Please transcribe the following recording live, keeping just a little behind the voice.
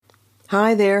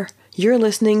Hi there. You're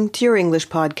listening to your English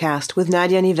podcast with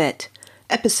Nadia and Yvette,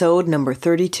 episode number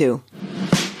 32.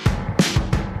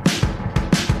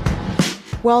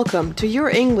 Welcome to your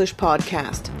English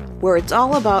podcast, where it's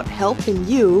all about helping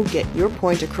you get your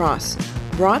point across.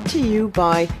 Brought to you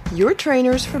by your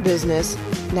trainers for business,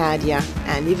 Nadia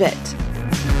and Yvette.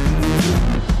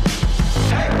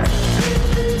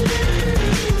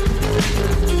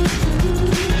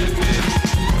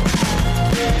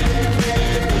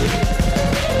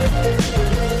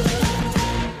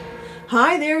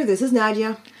 Hi there, this is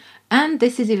Nadia. And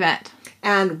this is Yvette.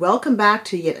 And welcome back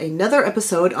to yet another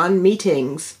episode on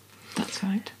meetings. That's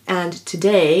right. And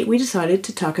today we decided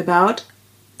to talk about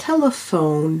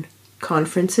telephone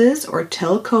conferences or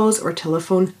telcos or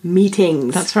telephone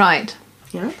meetings. That's right.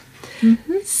 Yeah?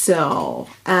 Mm-hmm. So,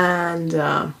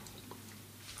 and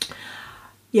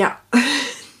yeah.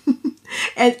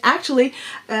 And actually,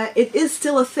 it is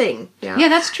still a thing. Yeah,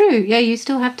 that's true. Yeah, you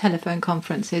still have telephone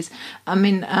conferences. I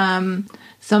mean,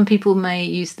 some people may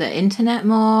use the internet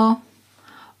more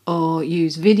or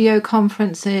use video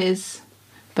conferences,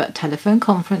 but telephone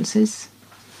conferences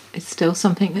is still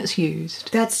something that's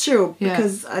used. That's true,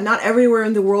 because not everywhere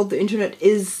in the world the internet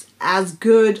is as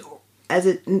good as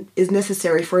it is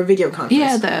necessary for a video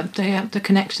conference. Yeah, the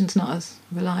connection's not as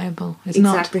reliable. It's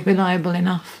Exactly. not reliable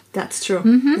enough. That's true.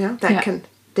 Mm-hmm. Yeah, that can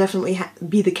definitely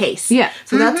be the case. Yeah.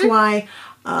 So that's why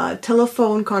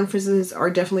telephone conferences are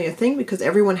definitely a thing, because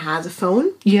everyone has a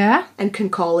phone Yeah. and can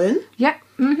call in. Yeah.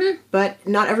 Mm-hmm. But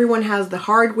not everyone has the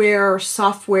hardware,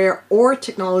 software, or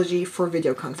technology for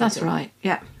video conferencing. That's right.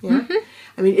 Yeah. Yeah. Mm-hmm.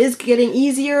 I mean, it is getting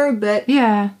easier, but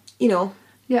Yeah. you know,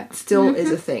 Yeah. still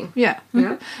is a thing. Yeah.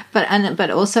 Yeah. But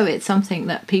also it's something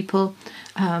that people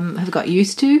have got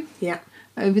used to Yeah,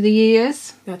 over the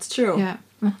years. that's true. Yeah.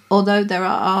 Although there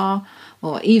are,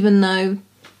 or even though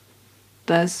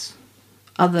there's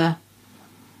other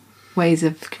ways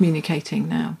of communicating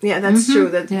now. Yeah, that's true.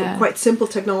 That's Yeah. quite simple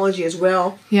technology as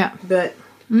well. Yeah. But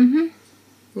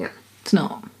yeah, It's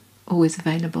not always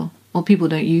available. Or people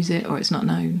don't use it, or it's not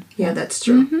known. yeah, that's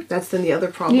true. That's then the other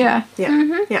problem. Yeah.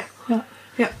 Yeah, yeah, Yeah.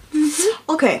 yeah.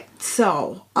 Okay,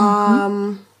 so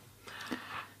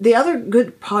the other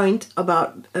good point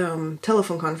about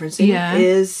telephone conferencing Yeah.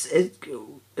 is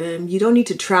you don't need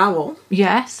to travel,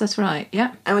 Yes, that's right.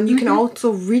 Yeah. and you can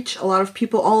also reach a lot of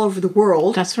people all over the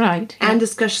world That's right. and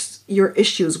discuss your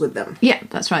issues with them. Yeah,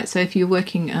 that's right. So if you're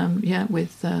working,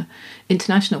 with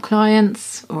international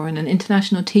clients or in an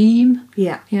international team,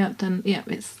 then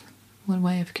it's one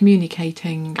way of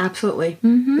communicating. Absolutely.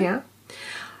 Yeah.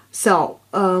 So,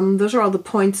 those are all the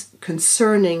points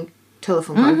concerning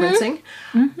telephone conferencing.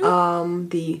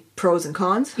 The pros and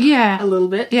cons. Yeah. A little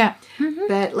bit. Yeah.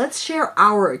 But let's share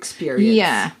our experience.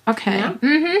 Yeah. Okay.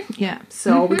 Yeah? Yeah.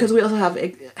 So, because we also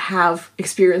have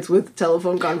experience with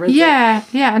telephone conferencing. Yeah.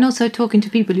 Yeah. And also talking to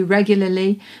people who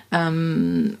regularly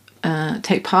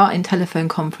take part in telephone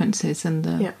conferences and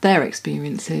their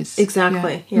experiences.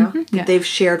 Exactly. Yeah. Yeah. That they've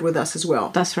shared with us as well.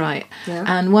 That's right. Yeah.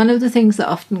 And one of the things that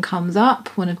often comes up,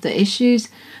 one of the issues,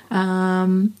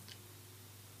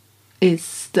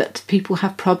 is that people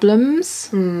have problems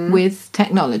with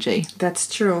technology. That's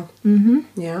true.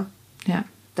 Yeah. Yeah.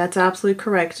 That's absolutely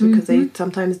correct, because they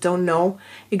sometimes don't know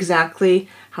exactly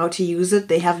how to use it.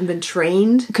 They haven't been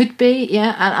trained. Could be,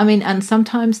 yeah. And and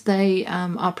sometimes they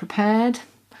are prepared,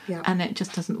 and it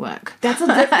just doesn't work. That's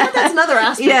another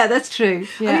aspect. Yeah, that's true.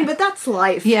 Yeah. I mean, but that's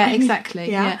life. Yeah, exactly.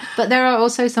 Yeah. Yeah. But there are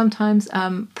also sometimes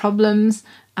problems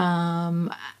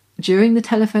during the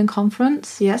telephone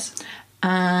conference. Yes.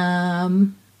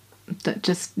 That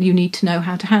just you need to know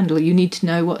how to handle. You need to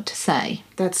know what to say.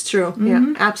 That's true.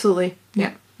 Yeah, absolutely.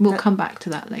 Yeah. We'll come back to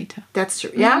that later. That's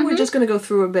true. Yeah, we're just going to go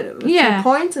through a bit of some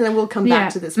points, and then we'll come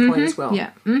back to this point as well.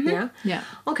 Yeah. Yeah. Yeah.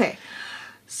 Okay.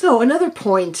 So another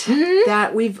point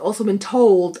that we've also been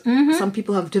told some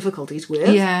people have difficulties with,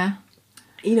 Yeah.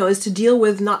 is to deal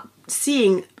with not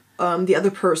seeing the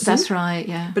other person. That's right.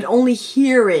 Yeah. But only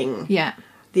hearing Yeah.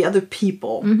 the other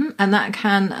people. And that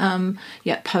can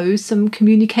pose some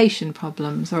communication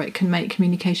problems, or it can make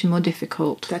communication more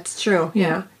difficult. That's true.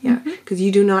 Yeah. Yeah. Because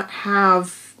you do not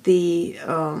have the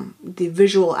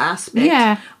visual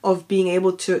aspect of being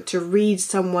able to read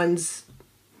someone's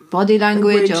Body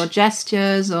language or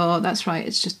gestures, or that's right.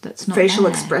 It's just that's not facial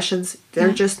there. expressions.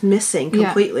 They're just missing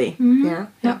completely. Yeah.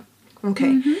 Yeah.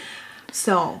 Okay.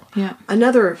 So Yeah.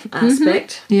 another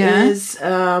aspect Yeah. is,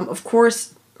 of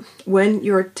course, when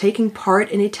you're taking part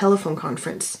in a telephone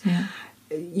conference,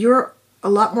 you're a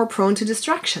lot more prone to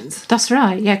distractions. That's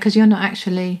right. Yeah, because you're not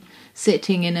actually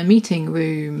sitting in a meeting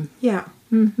room. Yeah.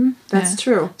 That's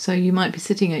true. So you might be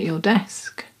sitting at your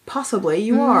desk. possibly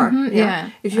you are. yeah.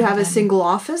 If you have a single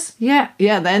office. Yeah,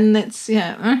 then it's,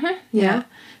 yeah.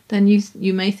 Then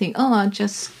you may think, oh, I'll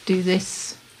just do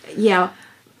this. Yeah,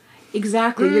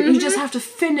 exactly. You just have to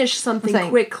finish something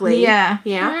quickly. Yeah.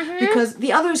 Yeah, because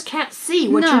the others can't see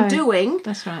what you're doing.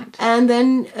 That's right. And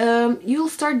then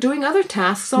you'll start doing other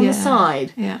tasks on the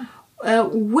side. Yeah.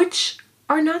 Which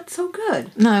are not so good.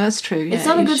 No, that's true. Yeah, it's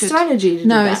not a good strategy to do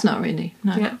that. No, it's not really.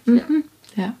 No.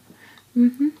 Yeah.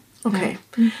 Okay.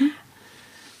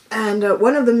 And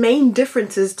one of the main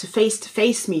differences to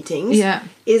face-to-face meetings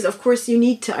is, of course, you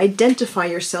need to identify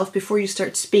yourself before you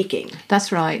start speaking.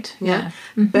 That's right. Yeah.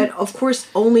 But, of course,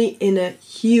 only in a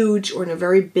huge or in a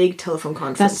very big telephone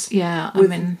conference.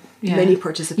 With many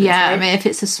participants. Yeah, right? I mean, if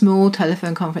it's a small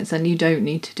telephone conference, then you don't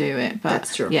need to do it. But,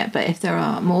 that's true. Yeah, but if there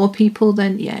are more people,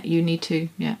 then, you need to,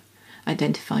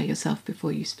 identify yourself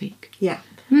before you speak. Yeah.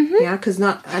 Yeah, because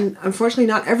unfortunately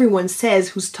not everyone says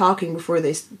who's talking before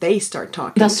they start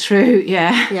talking. That's true.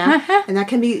 Yeah. Yeah, and that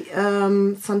can be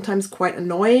sometimes quite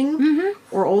annoying,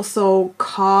 or also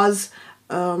cause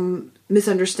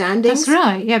misunderstandings. That's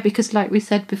right. Yeah, because like we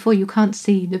said before, you can't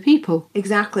see the people.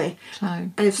 Exactly. So,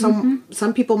 and if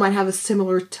some people might have a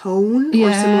similar tone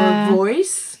or similar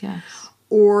voice. Yes.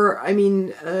 Or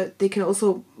they can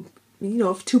also,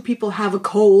 if two people have a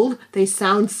cold, they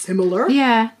sound similar.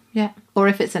 Yeah. Yeah. Or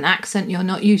if it's an accent you're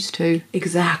not used to.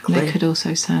 Exactly. They could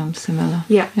also sound similar.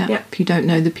 Yeah. If you don't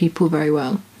know the people very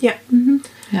well. Yeah.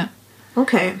 Yeah.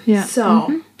 Okay. Yeah.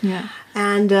 So. Yeah.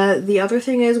 And the other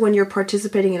thing is when you're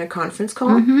participating in a conference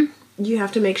call, you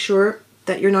have to make sure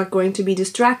that you're not going to be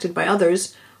distracted by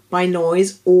others, by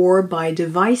noise or by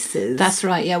devices. That's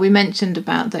right. Yeah. We mentioned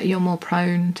about that you're more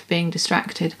prone to being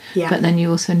distracted. Yeah. But then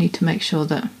you also need to make sure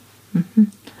that...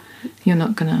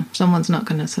 someone's not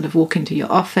gonna sort of walk into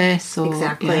your office or...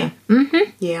 Exactly.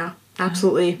 Yeah,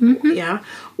 absolutely. Yeah.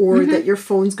 Or that your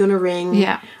phone's gonna ring.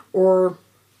 Yeah. Or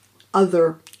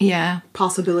other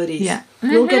possibilities. Yeah.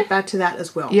 We'll get back to that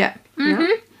as well. Yeah. Yeah?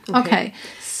 Okay.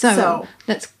 So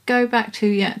let's go back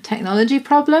to technology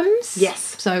problems.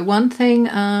 Yes. So one thing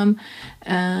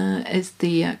is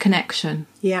the connection.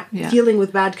 Yeah. Dealing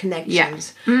with bad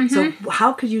connections. Yeah. So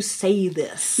how could you say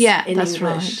this in that's English?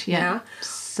 Right. Yeah.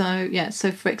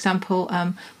 So for example,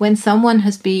 when someone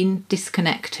has been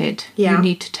disconnected, you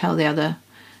need to tell the other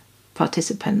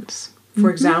participants. For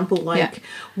example,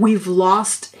 we've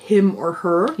lost him or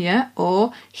her. Yeah,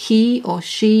 or he or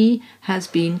she has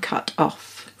been cut off.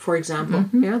 For example.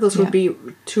 Yeah, those would be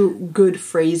two good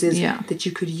phrases that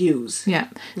you could use. Yeah.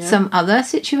 Some other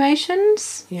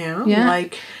situations.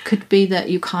 Like... could be that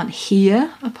you can't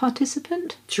hear a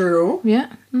participant. True. Yeah.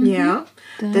 Yeah.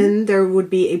 Then there would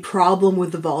be a problem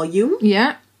with the volume.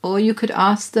 Yeah. Or you could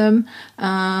ask them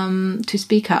to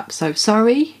speak up. So,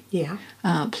 sorry. Yeah.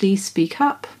 Please speak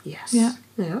up. Yes. Yeah.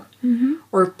 Yeah.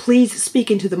 Or please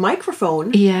speak into the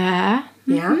microphone. Yeah.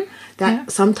 Yeah. That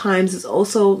sometimes is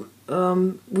also...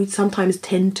 we sometimes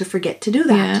tend to forget to do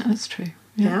that. Yeah, that's true.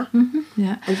 Yeah.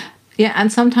 Yeah,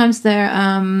 and sometimes there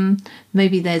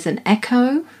maybe there's an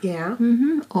echo. Yeah.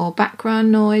 Or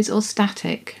background noise or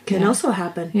static. Can also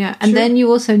happen. Yeah, and then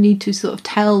you also need to sort of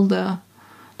tell the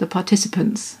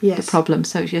participants the problem.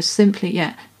 So just simply,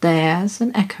 there's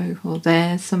an echo or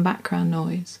there's some background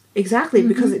noise. Exactly,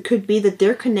 because it could be that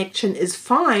their connection is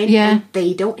fine and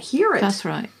they don't hear it. That's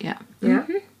right, yeah. Yeah.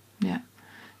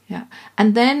 Yeah.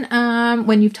 And then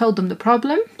when you've told them the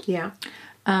problem,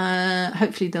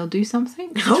 hopefully they'll do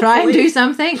something. Try and do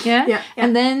something, yeah.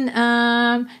 And then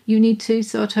you need to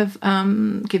sort of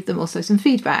give them also some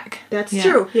feedback. That's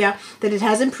true, that it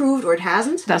has improved or it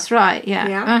hasn't. That's right,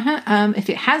 if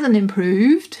it hasn't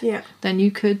improved, then you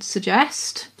could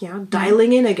suggest...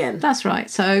 dialing in again. That's right.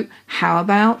 So how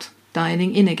about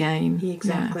dialing in again?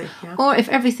 Exactly, Or if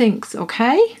everything's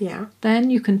okay, then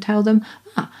you can tell them,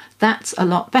 that's a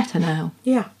lot better now.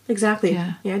 Yeah, exactly.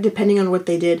 Yeah, depending on what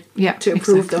they did to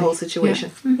improve the whole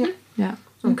situation. Yeah.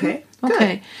 Okay. Good.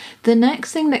 Okay. The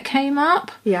next thing that came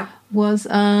up was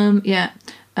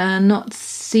not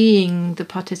seeing the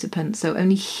participants, so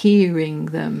only hearing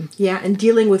them. Yeah, and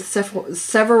dealing with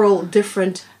several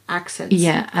different accents.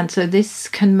 Yeah, and so this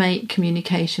can make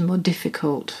communication more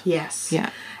difficult. Yes. Yeah.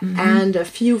 And a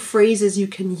few phrases you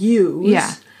can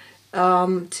use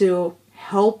to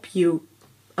help you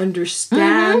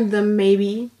understand them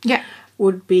maybe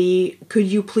would be, could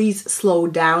you please slow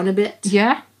down a bit?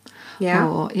 Yeah.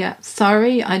 Or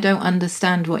sorry, I don't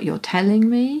understand what you're telling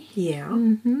me. Yeah.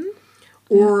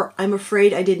 Or I'm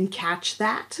afraid I didn't catch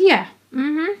that. Yeah.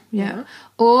 Yeah.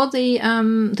 Or the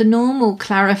normal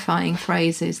clarifying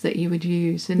phrases that you would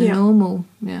use in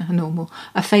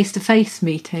a face-to-face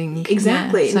meeting.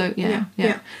 Exactly. Yeah.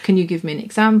 So Can you give me an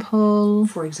example?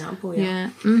 For example, Yeah.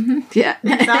 Yeah.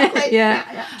 Exactly.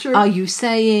 Yeah. True. Are you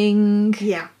saying?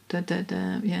 Yeah.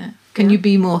 Yeah. Can you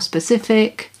be more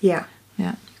specific? Yeah.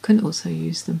 Yeah. You can also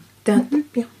use them.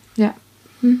 Yeah. Yeah.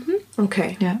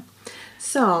 Okay. Yeah.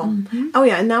 So,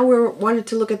 and now we wanted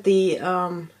to look at the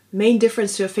main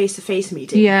difference to a face-to-face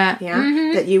meeting. Yeah.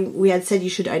 That we had said you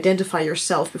should identify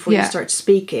yourself before you start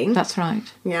speaking. That's right.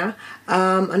 Yeah.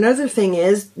 Another thing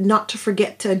is not to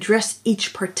forget to address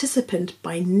each participant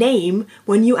by name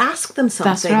when you ask them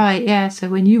something. That's right. Yeah. So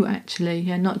when you actually,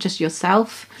 not just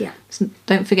yourself. Yeah. So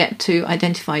don't forget to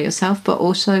identify yourself, but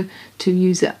also to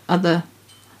use other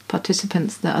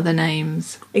participants, the other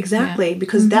names. Exactly,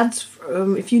 because that's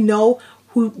if you know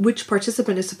which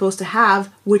participant is supposed to have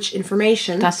which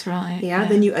information. That's right. Yeah,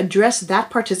 then you address that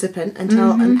participant and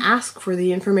tell and ask for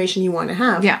the information you want to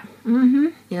have. Yeah.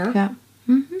 Yeah. Yeah.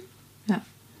 Yeah.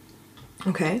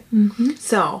 Okay.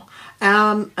 So,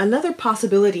 another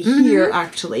possibility here,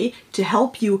 actually, to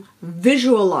help you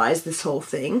visualize this whole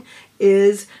thing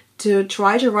is to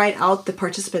try to write out the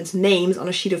participants' names on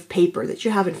a sheet of paper that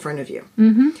you have in front of you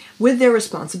with their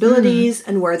responsibilities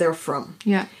and where they're from.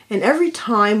 Yeah. And every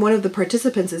time one of the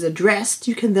participants is addressed,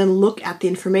 you can then look at the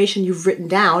information you've written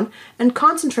down and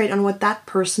concentrate on what that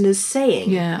person is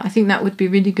saying. Yeah, I think that would be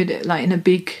really good at, like, in a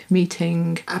big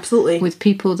meeting. Absolutely. With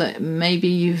people that maybe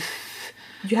you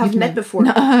haven't met before.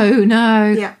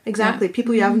 No. Yeah, exactly. Yeah.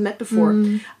 People you haven't met before.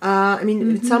 I mean,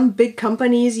 in some big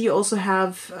companies, you also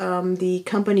have the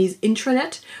company's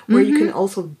intranet where you can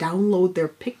also download their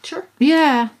picture.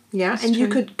 Yeah. Yeah, and you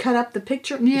could cut up the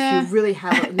picture if you really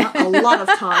have not a lot of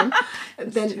time.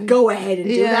 Then go ahead and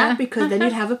do that, because then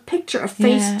you'd have a picture, a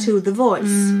face to the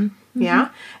voice. Yeah,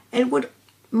 and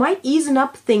might ease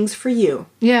up things for you.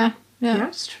 Yeah,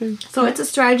 it's true. So it's a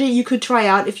strategy you could try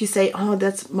out if you say, "Oh,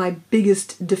 that's my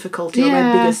biggest difficulty or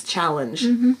my biggest challenge."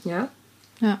 Yeah.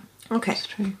 Yeah. Okay. That's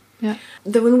true. Yeah.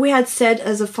 When we had said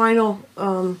as a final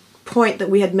point that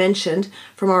we had mentioned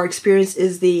from our experience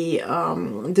is the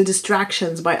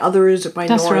distractions by others or by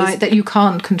noise. That's right, that you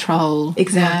can't control.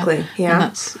 Exactly. Yeah. And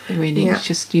that's really you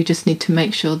just need to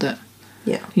make sure that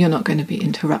you're not going to be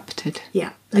interrupted.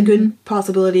 Yeah. A good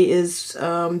possibility is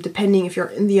depending if you're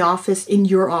in the office, in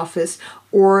your office,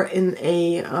 or in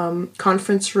a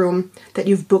conference room that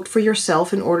you've booked for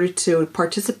yourself in order to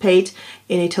participate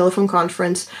in a telephone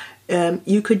conference,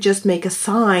 you could just make a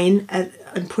sign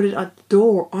and put it on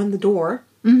the door.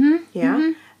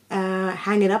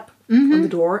 Hang it up on the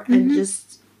door and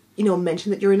just,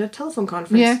 mention that you're in a telephone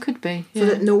conference. Yeah, it could be. Yeah. So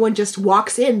that no one just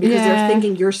walks in because they're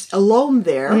thinking you're alone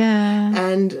there. Yeah.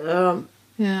 And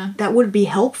that would be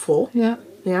helpful. Yeah.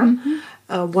 Yeah.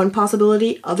 One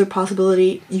possibility. Other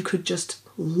possibility, you could just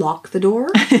lock the door.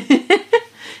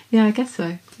 Yeah, I guess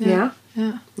so. Yeah.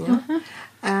 Yeah.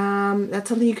 That's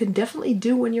something you can definitely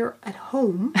do when you're at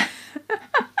home.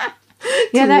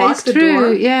 Yeah, that is true.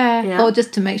 Door. Yeah. Or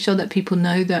just to make sure that people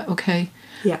know that, okay,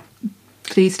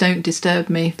 please don't disturb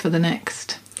me for the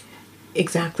next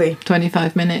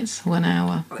 25 minutes, 1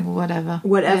 hour, or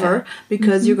whatever.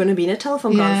 Because you're going to be in a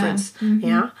telephone conference.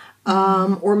 Yeah.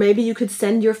 Or maybe you could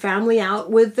send your family out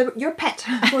with your pet,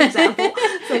 for example,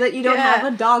 so that you don't have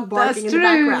a dog barking in the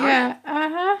background.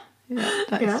 Yeah. Yeah,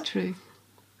 that's true.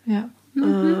 Yeah.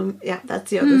 That's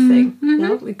the other thing.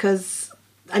 Yeah, because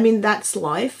that's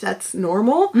life. That's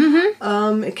normal.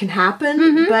 It can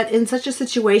happen. But in such a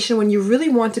situation when you really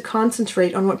want to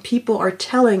concentrate on what people are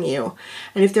telling you,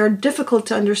 and if they're difficult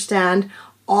to understand,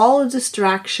 all the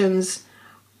distractions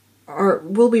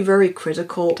will be very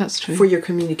critical. That's true. For your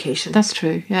communication. That's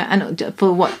true. Yeah, and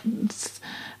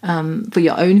for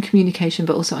your own communication,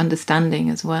 but also understanding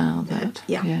as well. That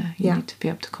you need to be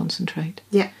able to concentrate.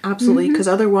 Yeah, absolutely. Because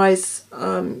otherwise,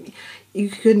 you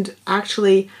could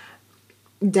actually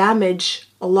damage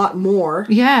a lot more.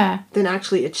 Than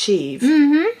actually achieve.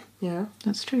 Yeah,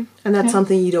 that's true. And that's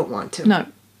something you don't want to. No.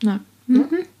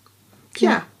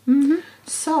 Yeah.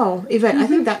 So, Yvette, I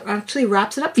think that actually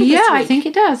wraps it up for this week. Yeah, I think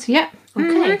it does. Yeah.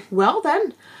 Okay. Well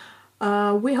then.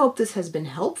 We hope this has been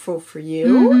helpful for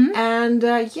you. And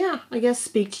I guess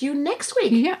speak to you next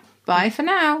week. Yeah. Bye for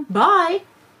now. Bye.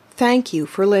 Thank you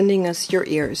for lending us your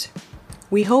ears.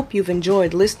 We hope you've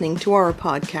enjoyed listening to our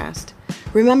podcast.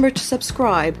 Remember to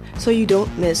subscribe so you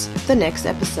don't miss the next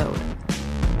episode.